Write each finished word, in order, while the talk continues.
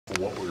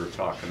what we were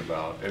talking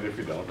about. And if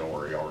you don't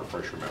worry, I'll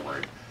refresh your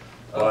memory.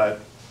 But,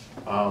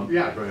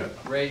 yeah, go ahead.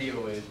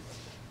 Radio waves.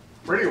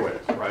 Radio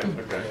waves, right,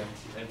 okay.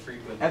 And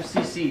frequency.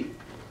 FCC.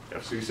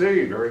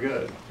 FCC, very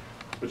good.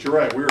 But you're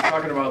right, we were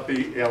talking about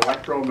the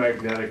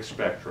electromagnetic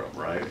spectrum,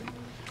 right?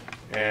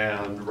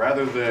 And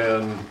rather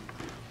than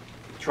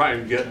try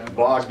and get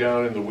bogged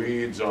down in the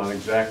weeds on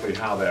exactly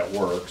how that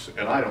works,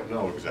 and I don't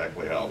know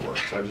exactly how it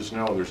works, I just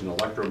know there's an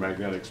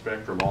electromagnetic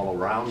spectrum all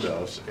around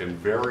us, and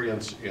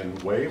variance in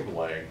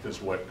wavelength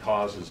is what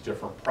causes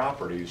different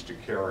properties to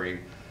carry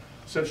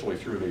essentially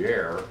through the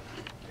air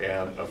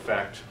and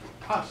affect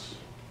us,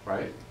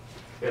 right?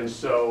 And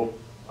so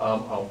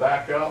I'll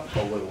back up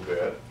a little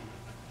bit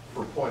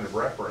for point of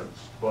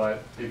reference,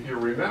 but if you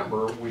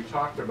remember, we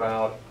talked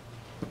about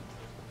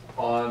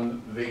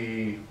on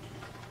the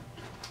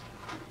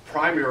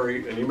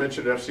primary, and you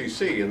mentioned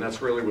FCC, and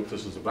that's really what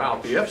this is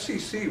about. The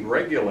FCC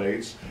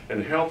regulates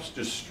and helps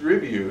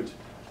distribute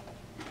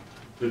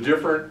the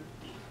different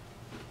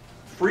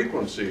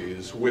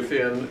frequencies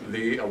within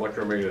the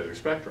electromagnetic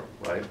spectrum,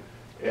 right?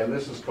 And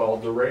this is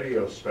called the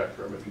radio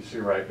spectrum. If you see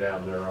right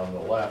down there on the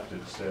left,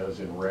 it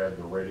says in red,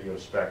 the radio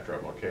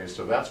spectrum, okay?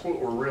 So that's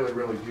what we're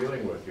really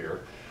dealing with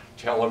here.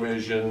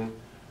 Television,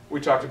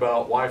 we talked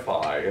about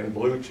Wi-Fi and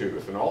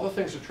Bluetooth and all the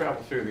things that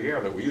travel through the air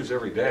that we use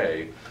every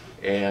day,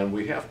 and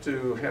we have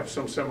to have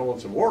some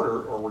semblance of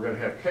order or we're going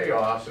to have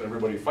chaos and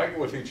everybody fighting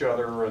with each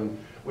other,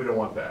 and we don't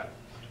want that.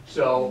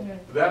 So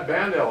that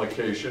band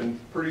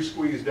allocation, pretty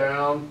squeezed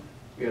down.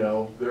 You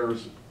know,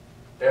 there's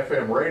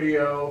FM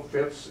radio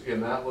fits in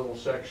that little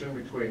section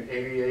between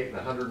 88 and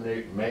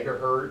 108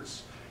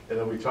 megahertz. And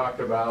then we talked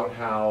about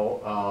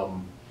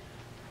how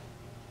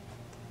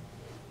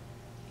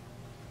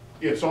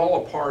it's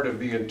all a part of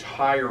the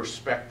entire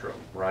spectrum,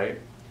 right?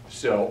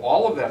 So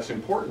all of that's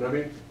important. I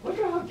mean, look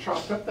at how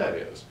chopped up that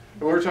is.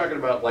 And we're talking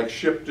about like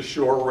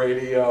ship-to-shore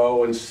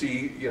radio and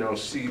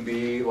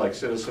CB, like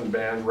citizen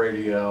band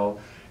radio,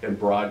 and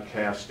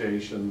broadcast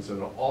stations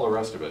and all the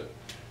rest of it.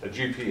 A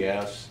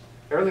GPS.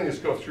 Everything that's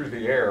go through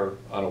the air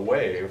on a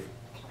wave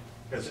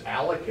is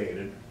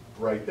allocated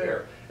right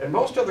there. And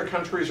most other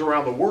countries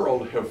around the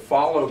world have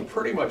followed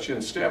pretty much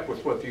in step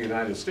with what the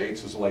United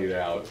States has laid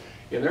out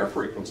in their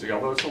frequency,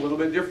 although it's a little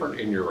bit different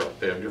in Europe.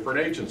 They have different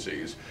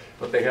agencies,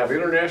 but they have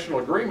international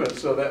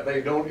agreements so that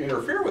they don't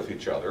interfere with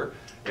each other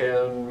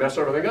and mess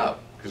everything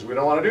up, because we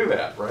don't want to do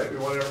that, right? We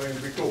want everything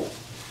to be cool.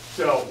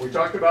 So we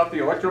talked about the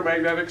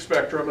electromagnetic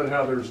spectrum and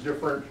how there's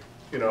different,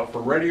 you know,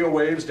 from radio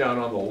waves down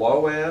on the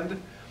low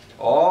end,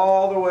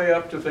 all the way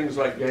up to things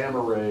like gamma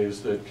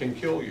rays that can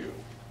kill you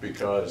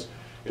because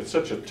it's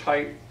such a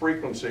tight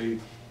frequency.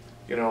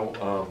 You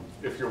know,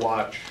 if you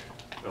watch,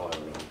 well, I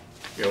don't know,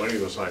 you know, any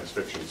of the science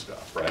fiction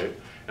stuff, right?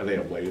 And they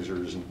have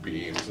lasers and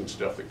beams and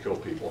stuff that kill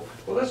people.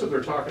 Well, that's what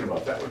they're talking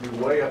about. That would be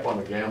way up on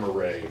the gamma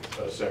ray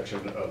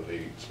section of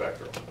the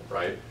spectrum,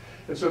 right?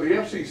 And so the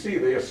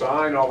FCC, they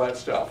assign all that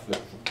stuff, the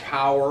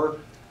power,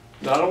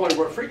 not only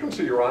what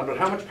frequency you're on, but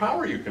how much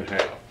power you can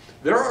have.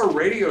 There are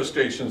radio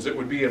stations that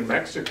would be in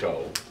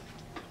Mexico,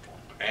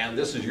 and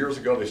this is years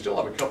ago, they still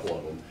have a couple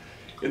of them.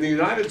 In the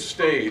United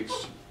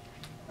States,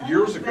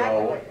 years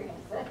ago,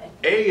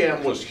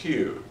 AM was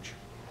huge.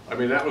 I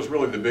mean, that was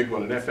really the big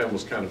one, and FM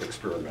was kind of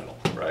experimental,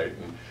 right?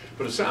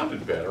 But it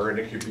sounded better, and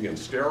it could be in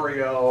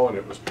stereo, and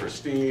it was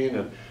pristine,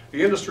 and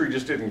the industry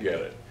just didn't get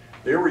it.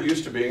 They were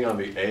used to being on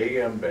the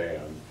AM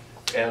band,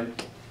 and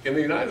in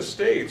the United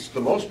States,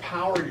 the most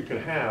power you can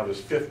have is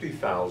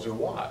 50,000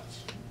 watts.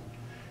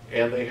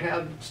 And they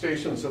had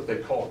stations that they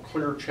call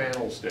clear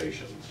channel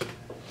stations.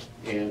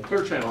 And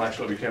Clear Channel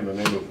actually became the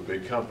name of a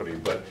big company,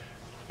 but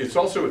it's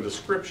also a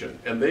description.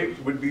 And they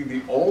would be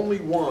the only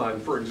one,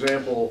 for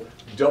example,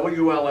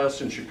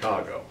 WLS in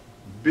Chicago,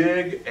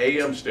 big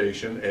AM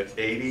station at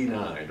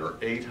 89 or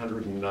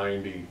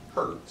 890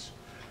 hertz.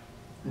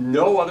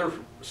 No other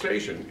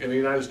station in the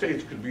United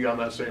States could be on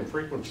that same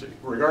frequency,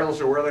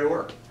 regardless of where they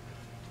were.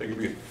 They could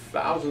be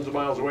thousands of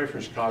miles away from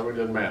Chicago, it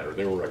didn't matter.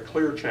 They were a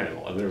clear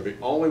channel, and they were the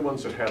only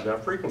ones that had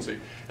that frequency.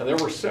 And there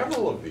were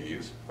several of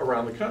these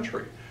around the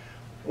country.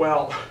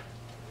 Well,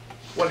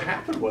 what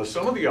happened was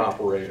some of the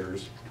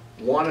operators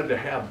wanted to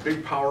have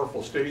big,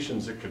 powerful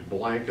stations that could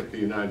blanket the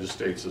United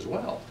States as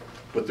well,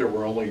 but there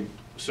were only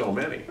so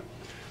many.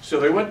 So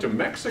they went to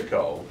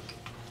Mexico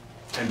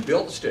and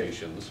built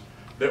stations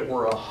that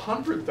were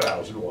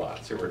 100,000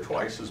 watts. They were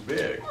twice as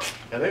big.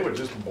 And they would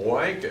just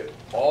blanket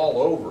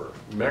all over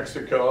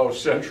Mexico,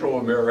 Central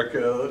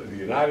America, the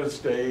United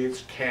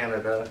States,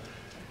 Canada,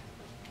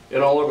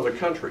 and all over the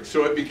country.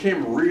 So it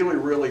became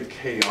really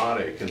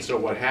chaotic. And so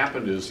what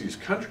happened is these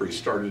countries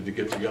started to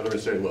get together and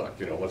say, look,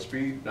 you know, let's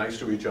be nice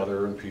to each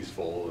other and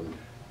peaceful. And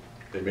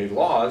they made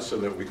laws so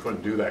that we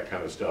couldn't do that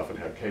kind of stuff and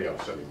have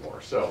chaos anymore.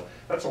 So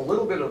that's a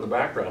little bit of the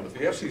background, but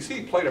the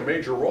FCC played a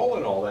major role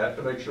in all that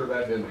to make sure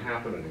that didn't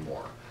happen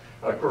anymore.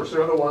 Of course,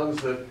 they're the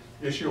ones that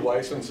issue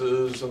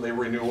licenses and they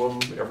renew them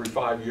every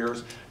 5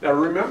 years. Now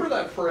remember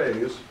that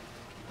phrase,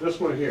 this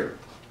one here.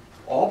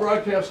 All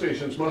broadcast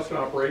stations must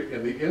operate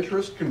in the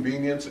interest,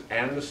 convenience,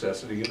 and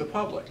necessity of the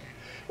public.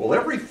 Well,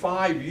 every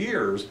 5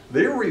 years,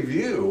 they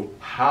review,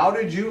 how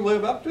did you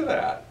live up to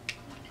that?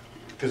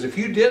 Because if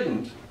you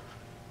didn't,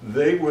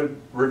 they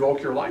would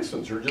revoke your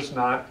license or just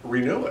not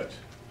renew it.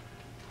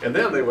 And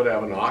then they would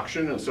have an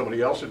auction and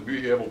somebody else would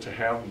be able to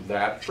have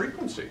that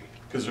frequency,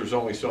 because there's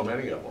only so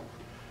many of them.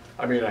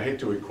 I mean, I hate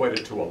to equate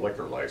it to a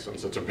liquor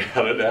license. It's a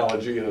bad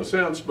analogy in a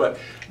sense, but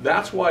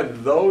that's why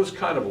those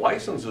kind of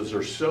licenses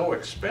are so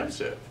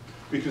expensive,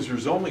 because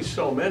there's only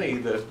so many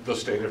that the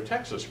state of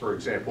Texas, for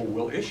example,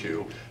 will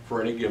issue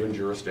for any given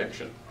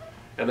jurisdiction.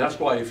 And that's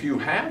why if you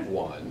have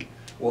one,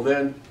 well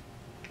then,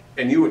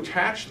 and you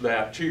attach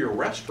that to your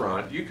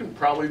restaurant, you can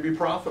probably be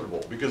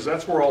profitable, because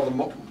that's where all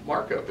the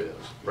markup is,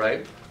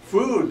 right?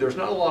 Food, there's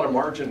not a lot of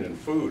margin in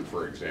food,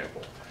 for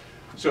example.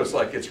 So it's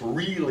like, it's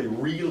really,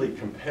 really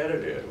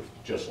competitive,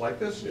 just like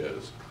this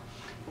is,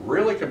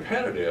 really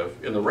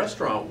competitive in the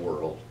restaurant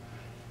world.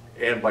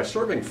 And by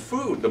serving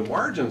food, the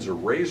margins are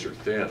razor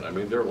thin. I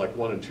mean, they're like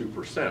 1% and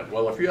 2%.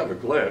 Well, if you have a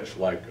glitch,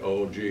 like,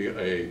 oh gee,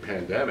 a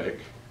pandemic,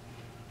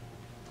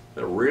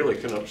 that really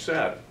can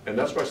upset. And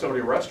that's why so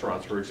many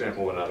restaurants, for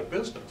example, went out of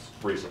business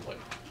recently.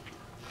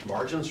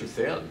 Margins are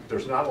thin.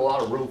 There's not a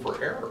lot of room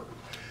for error.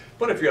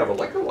 But if you have a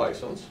liquor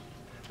license,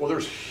 well,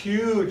 there's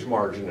huge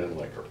margin in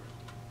liquor.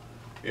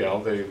 You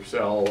know, they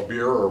sell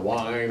beer or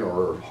wine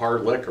or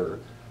hard liquor.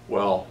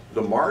 Well,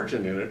 the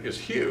margin in it is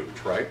huge,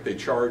 right? They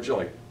charge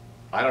like,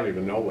 I don't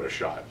even know what a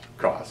shot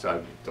costs.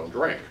 I don't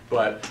drink,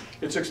 but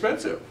it's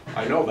expensive.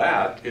 I know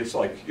that. It's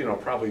like, you know,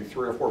 probably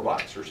 $3 or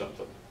 $4 or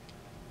something.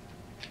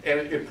 And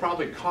it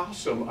probably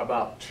costs them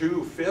about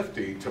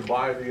 $2.50 to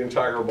buy the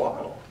entire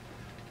bottle.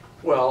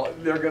 Well,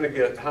 they're going to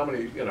get how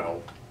many, you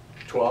know,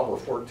 12 or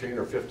 14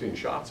 or 15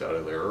 shots out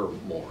of there or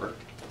more.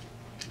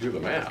 Do the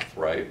math,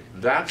 right?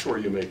 That's where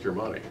you make your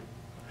money.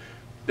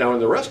 Now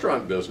in the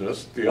restaurant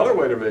business, the other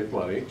way to make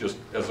money, just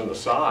as an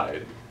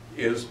aside,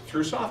 is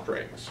through soft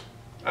drinks.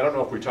 I don't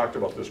know if we talked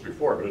about this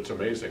before, but it's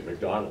amazing.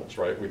 McDonald's,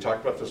 right? We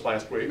talked about this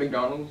last week.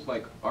 McDonald's,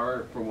 like,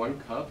 for one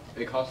cup,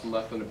 it costs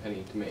less than a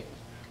penny to make.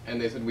 And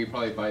they said we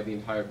probably buy the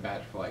entire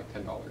batch for like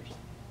 $10.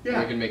 Yeah.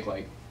 And we can make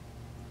like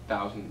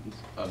thousands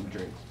of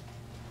drinks.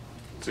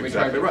 That's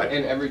exactly right.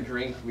 And every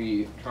drink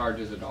we charge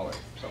is $1,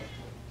 so.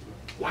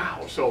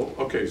 Wow, so,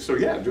 okay, so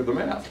yeah, do the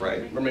math,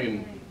 right? I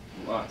mean,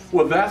 lots.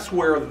 Well, that's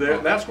where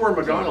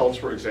McDonald's,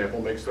 for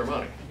example, makes their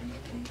money.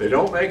 They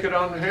don't make it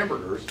on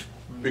hamburgers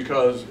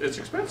because it's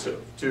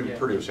expensive to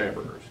produce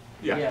hamburgers.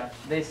 Yeah. Yeah,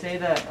 they say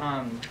that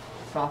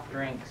soft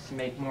drinks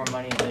make more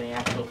money than the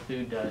actual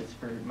food does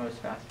for most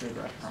fast food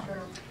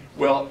restaurants.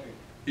 Well,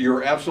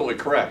 you're absolutely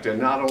correct, and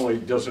not only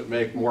does it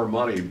make more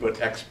money, but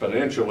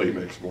exponentially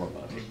makes more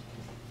money.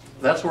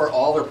 That's where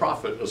all their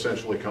profit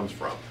essentially comes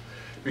from.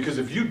 Because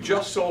if you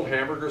just sold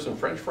hamburgers and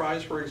French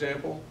fries, for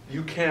example,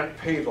 you can't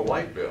pay the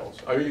light bills.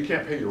 I mean, you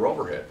can't pay your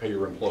overhead, pay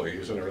your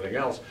employees and everything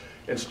else,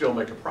 and still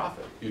make a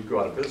profit. You'd go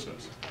out of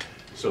business.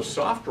 So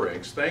soft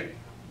drinks, thank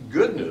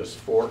goodness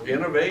for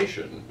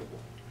innovation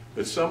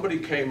that somebody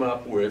came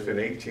up with in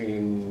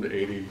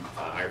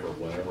 1885 or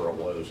whenever it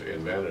was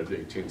invented,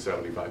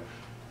 1875.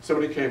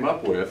 Somebody came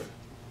up with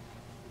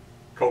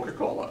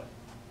Coca-Cola.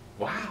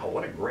 Wow,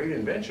 what a great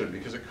invention,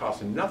 because it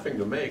costs nothing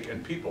to make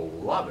and people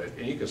love it,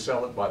 and you can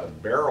sell it by the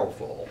barrel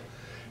full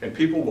and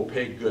people will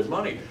pay good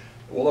money.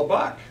 Well,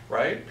 $1,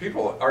 right?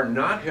 People are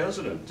not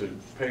hesitant to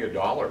pay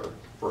 $1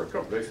 for a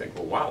Coke. They think,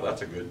 well, wow,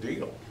 that's a good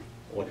deal.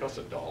 Well, it costs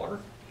 $1. You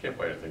can't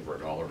buy anything for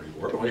 $1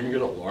 anymore, but you can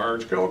get a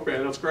large Coke,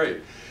 man, that's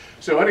great.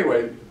 So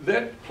anyway,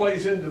 that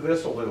plays into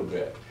this a little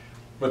bit.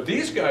 But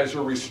these guys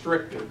are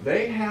restricted.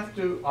 They have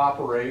to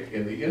operate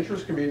in the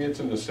interest, convenience,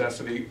 and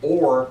necessity,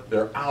 or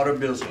they're out of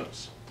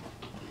business.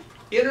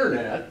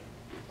 Internet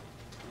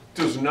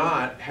does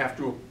not have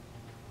to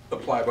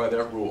apply by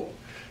that rule.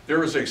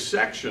 There is a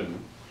section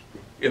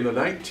in the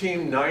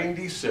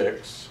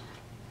 1996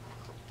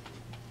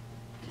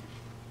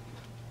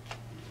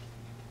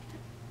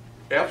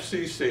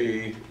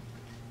 FCC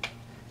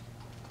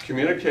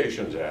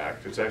Communications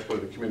Act. It's actually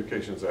the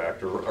Communications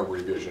Act, or a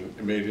revision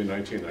made in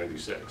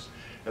 1996.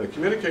 And the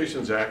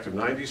Communications Act of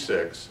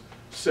 96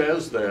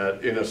 says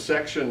that in a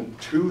section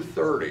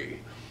 230,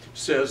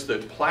 says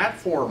that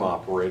platform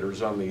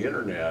operators on the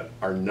internet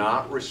are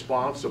not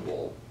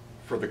responsible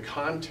for the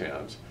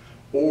content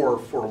or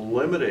for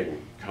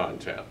limiting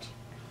content.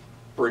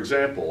 For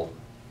example,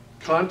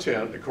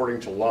 content, according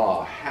to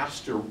law,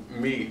 has to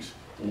meet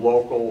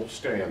local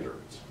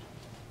standards.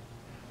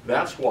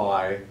 That's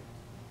why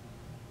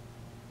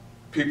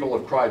people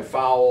have cried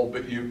foul,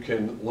 but you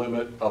can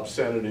limit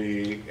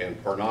obscenity and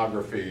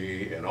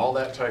pornography and all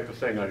that type of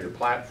thing on your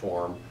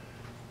platform.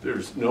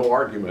 There's no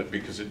argument,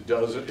 because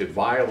it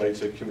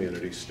violates a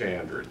community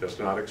standard. That's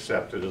not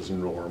accepted as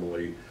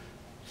normally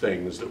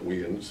things that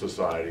we in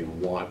society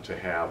want to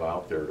have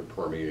out there to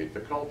permeate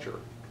the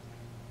culture.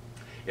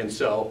 And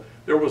so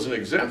there was an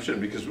exemption,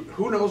 because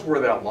who knows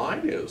where that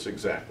line is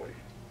exactly?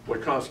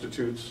 What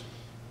constitutes,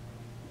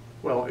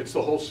 well, it's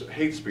the whole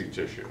hate speech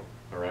issue,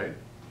 all right?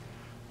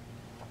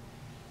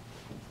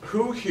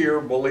 Who here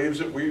believes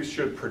that we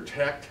should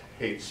protect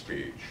hate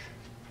speech?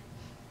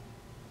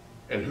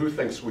 And who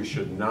thinks we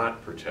should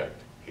not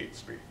protect hate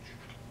speech?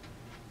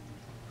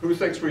 Who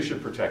thinks we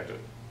should protect it?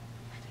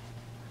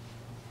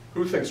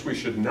 Who thinks we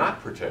should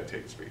not protect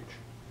hate speech?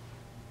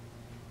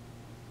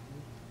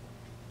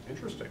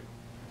 Interesting.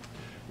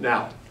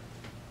 Now,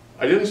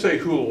 I didn't say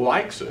who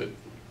likes it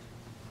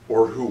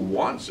or who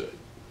wants it,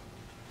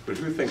 but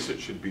who thinks it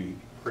should be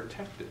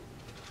protected?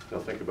 Now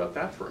think about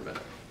that for a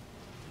minute.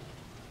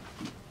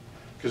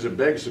 Because it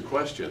begs the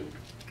question,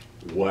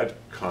 what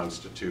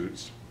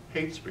constitutes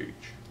hate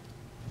speech?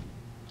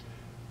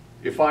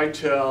 If I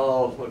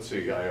tell, let's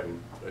see, I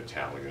am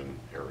Italian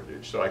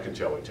heritage, so I can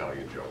tell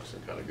Italian jokes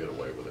and kind of get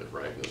away with it,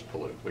 right, in this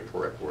politically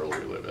correct world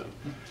we live in.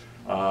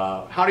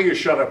 How do you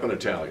shut up in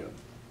Italian?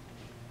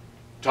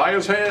 Tie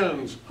his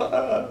hands.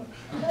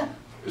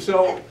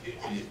 So,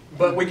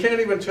 but we can't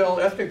even tell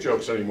ethnic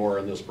jokes anymore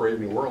in this brave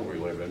new world we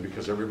live in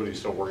because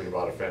everybody's so worried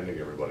about offending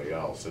everybody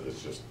else that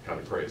it's just kind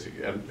of crazy.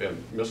 And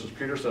Mrs.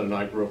 Peterson and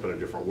I grew up in a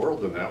different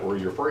world than that where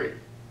you're free.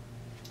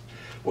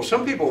 Well,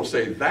 some people will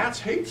say that's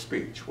hate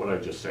speech, what I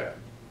just said.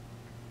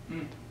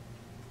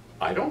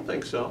 I don't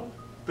think so,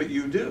 but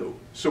you do.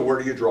 So where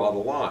do you draw the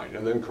line?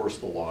 And then, of course,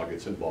 the law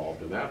gets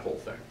involved in that whole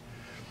thing.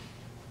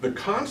 The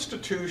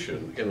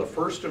Constitution in the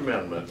First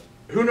Amendment,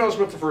 who knows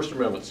what the First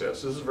Amendment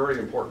says? This is very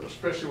important,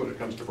 especially when it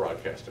comes to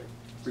broadcasting.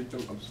 Freedom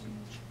of speech.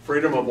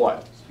 Freedom of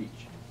what? Speech.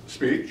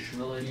 Speech.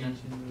 Religion.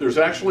 There's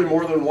actually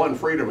more than one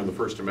freedom in the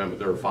First Amendment.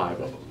 There are 5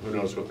 of them. Who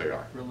knows what they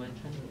are?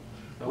 Religion.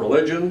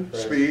 Religion,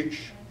 Press.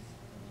 speech.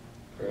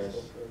 Press.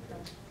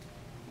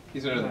 He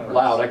said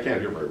Loud, I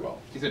can't hear very well.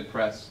 He said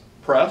press.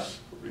 Press,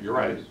 you're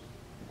right.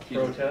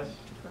 Protest.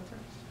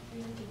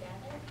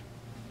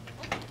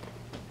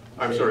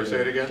 I'm sorry,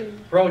 say it again?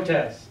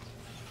 Protest.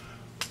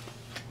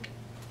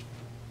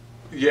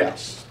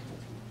 Yes.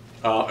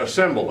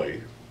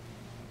 Assembly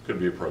could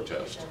be a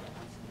protest.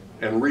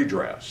 And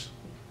redress.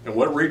 And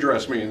what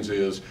redress means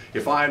is,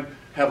 if I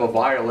have a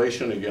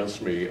violation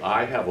against me,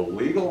 I have a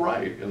legal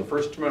right in the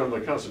First Amendment of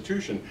the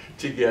Constitution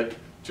to get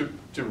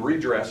to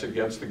redress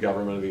against the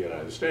government of the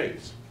United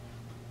States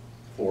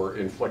for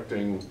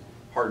inflicting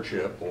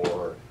hardship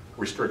or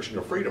restriction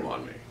of freedom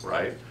on me,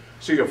 right?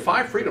 So you have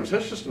 5 freedoms,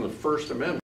 that's just in the First Amendment.